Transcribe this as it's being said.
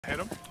Hit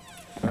him.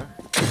 Okay.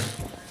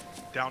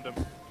 Downed him.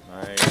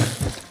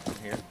 Nice. I'm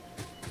here.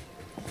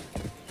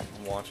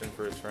 I'm watching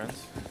for his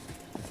friends.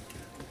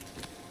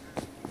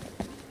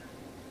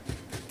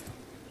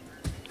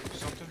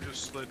 Something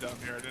just slid down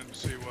here. I didn't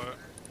see what.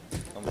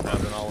 I'm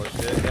having all his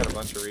shit. He had a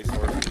bunch of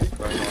resources,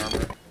 bone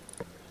armor.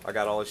 I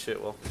got all his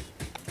shit, Will.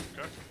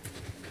 Okay.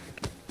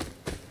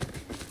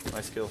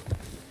 Nice kill.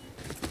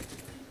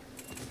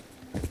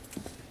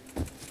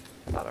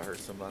 Thought I heard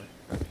somebody.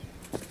 Okay.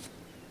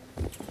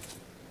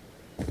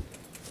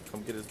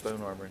 Come get his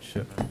bone armor and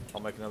shit, man.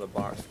 I'll make another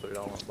box, put it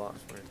all in a box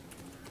for you.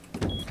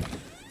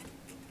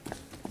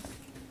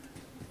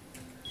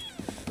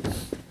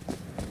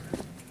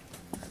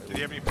 Did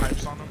he have any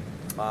pipes on him?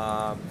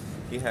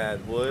 He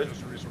had wood.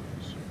 Just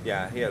resources.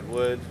 Yeah, he had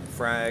wood,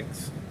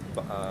 frags,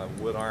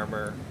 wood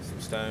armor,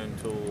 some stone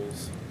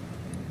tools,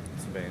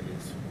 some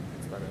bandies.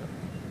 That's about it.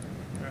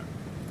 Yeah.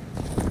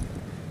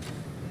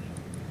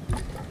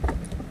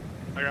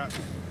 I got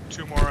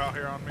 2 more out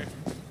here on me.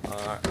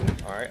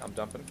 Alright, I'm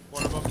dumping.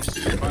 One of them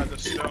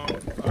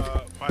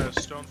by the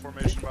stone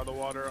formation by the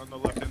water on the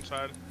left hand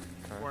side.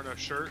 Okay. Wearing a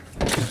shirt.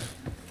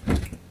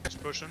 He's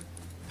pushing.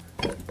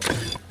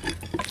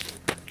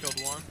 Killed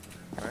one.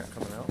 Alright,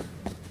 coming out.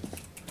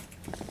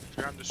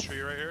 Grab this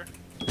tree right here.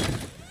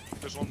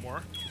 There's one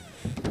more.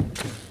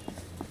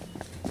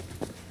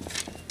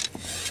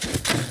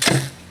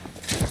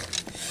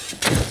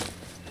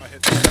 I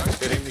hit this guy.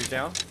 Hit him, he's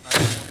down.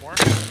 Nice, one more.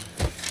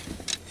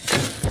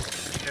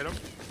 Hit him.